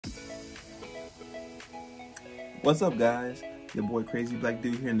What's up, guys? Your boy Crazy Black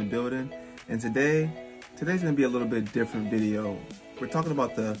Dude here in the building, and today's gonna be a little bit different video. We're talking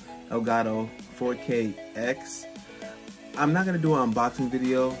about the Elgato 4K-X. I'm not gonna do an unboxing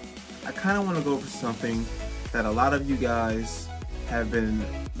video. I kind of want to go over something that a lot of you guys have been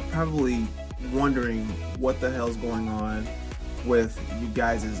probably wondering what the hell's going on with you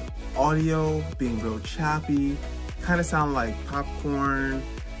guys' audio being real choppy, kind of sound like popcorn,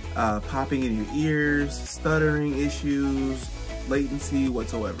 popping in your ears, stuttering issues, latency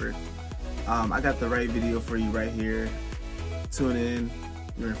whatsoever. I got the right video for you right here. Tune in,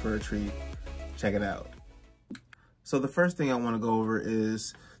 you're in for a treat. Check it out. So the first thing I want to go over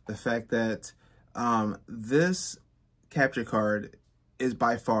is the fact that this capture card is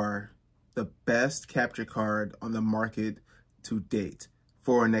by far the best capture card on the market to date.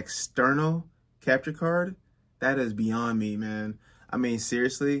 For an external capture card, that is beyond me, man. I mean,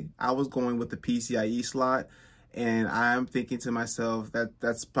 seriously, I was going with the PCIe slot, and I'm thinking to myself that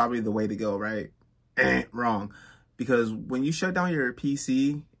that's probably the way to go, right? Wrong. Because when you shut down your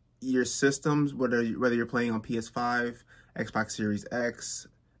PC, your systems, whether you're playing on PS5, Xbox Series X,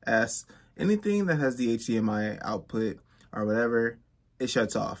 S, anything that has the HDMI output or whatever, it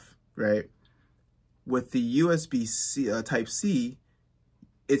shuts off, right? With the USB-C, Type-C,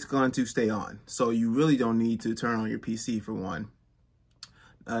 it's going to stay on. So you really don't need to turn on your PC for one.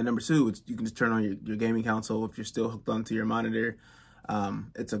 Number two, you can just turn on your gaming console if you're still hooked onto your monitor.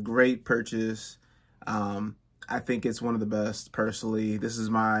 It's a great purchase. I think it's one of the best personally. This is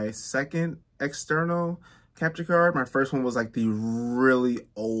my second external capture card. My first one was like the really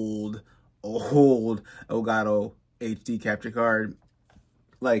old Elgato HD capture card.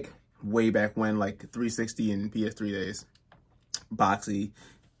 Like way back when, like 360 and PS3 days. Boxy,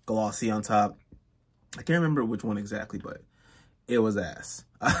 glossy on top. I can't remember which one exactly, but it was ass.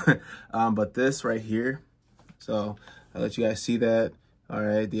 But this right here, so I'll let you guys see that. All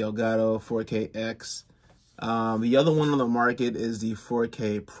right, the Elgato 4K-X. The other one on the market is the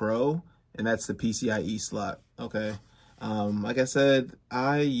 4K Pro, and that's the PCIe slot. Okay. Like I said,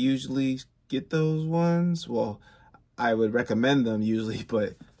 I usually get those ones. Well, I would recommend them usually,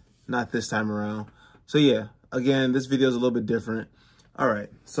 but not this time around. So yeah, again, this video is a little bit different. All right,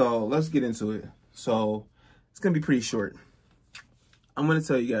 so let's get into it. So it's gonna be pretty short. I'm gonna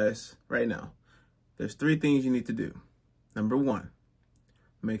tell you guys right now, there's 3 things you need to do. Number 1,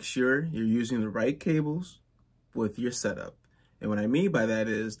 make sure you're using the right cables with your setup. And what I mean by that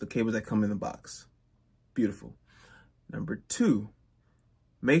is the cables that come in the box. Beautiful. Number 2,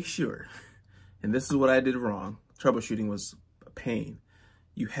 make sure, and this is what I did wrong, troubleshooting was a pain.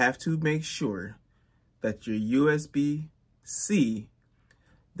 You have to make sure that your USB-C,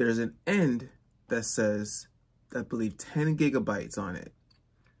 there's an end that says, I believe 10 gigabytes on it.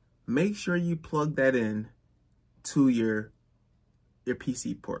 Make sure you plug that in to your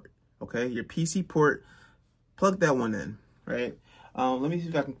PC port, okay? Your PC port, plug that one in, right? Let me see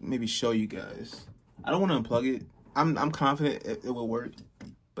if I can maybe show you guys. I don't want to unplug it. I'm confident it will work,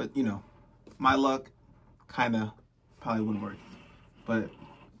 but you know, my luck kind of probably wouldn't work. But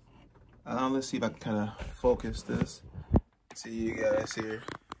let's see if I can kind of focus this. See you guys here.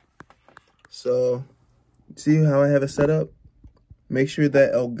 So, see how I have it set up? Make sure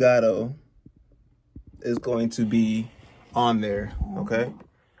that Elgato is going to be on there, okay?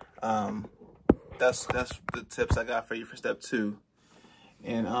 That's the tips I got for you for step 2.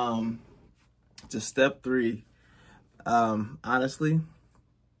 And to step 3, honestly,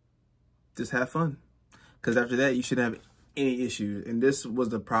 just have fun. Because after that, you shouldn't have any issues. And this was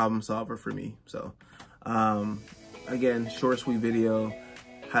the problem solver for me. So, again, short, sweet video.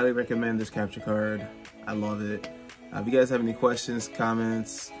 Highly recommend this capture card. I love it. If you guys have any questions,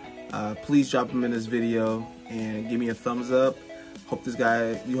 comments, please drop them in this video and give me a thumbs up. Hope this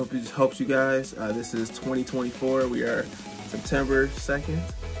helps you guys. This is 2024. We are September 2nd.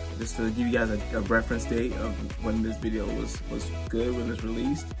 Just to give you guys a reference date of when this video was good, when it was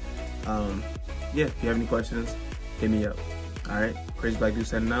released. Yeah, if you have any questions, hit me up. All right, Crazy Black Dude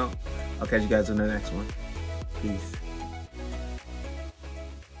signing out. I'll catch you guys on the next one. Peace.